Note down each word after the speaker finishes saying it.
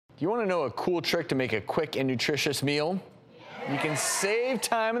You want to know a cool trick to make a quick and nutritious meal? You can save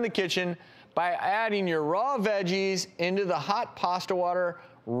time in the kitchen by adding your raw veggies into the hot pasta water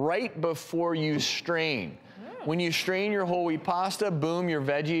right before you strain. When you strain your whole wheat pasta, boom, your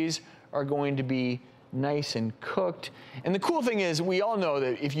veggies are going to be nice and cooked. And the cool thing is, we all know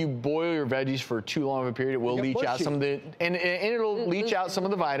that if you boil your veggies for too long of a period, it will leach out some of the, and it'll leach out some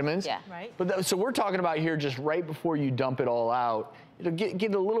of the vitamins. Yeah. Right. But so we're talking about here just right before you dump it all out. It'll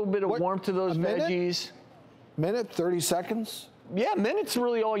get a little bit of warmth to those veggies. Minute, 30 seconds? Yeah, minutes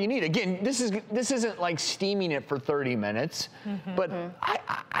really all you need. Again, this isn't like steaming it for 30 minutes, but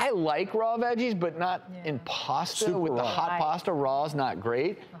I like raw veggies, but not in pasta. Super with the raw. hot pasta, raw is not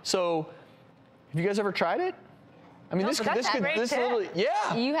great. So, have you guys ever tried it? I mean, this literally,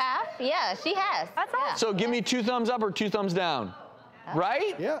 yeah. You have? Yeah, she has. That's awesome. So give me 2 thumbs up or 2 thumbs down.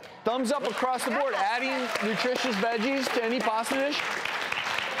 Right? Yeah. Thumbs up across the board. Adding nutritious veggies to any pasta dish.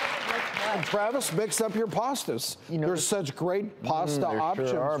 Travis, mix up your pastas. You know, there's such great pasta options,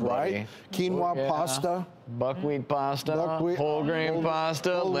 sure are, right? Quinoa pasta. Buckwheat pasta, whole grain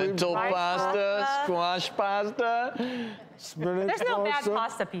pasta, lentil pasta, squash pasta. There's no bad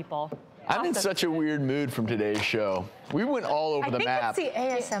pasta, people. I'm in such a weird mood from today's show. We went all over the map. I think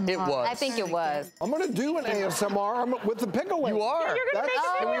it's the ASMR. It was. I think it was. I'm going to do an ASMR with the pickle. You are? Yeah, you're going to make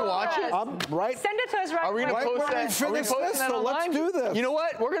it. Can we watch it? I'm right. Send it to us right Are we going to post that? Are we posting that online? Let's do this. You know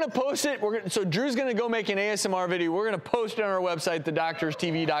what? We're going to post it. So Drew's going to go make an ASMR video. We're going to post it on our website,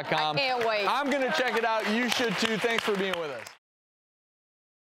 thedoctorstv.com. I can't wait. I'm going to check it out. You should too. Thanks for being with us.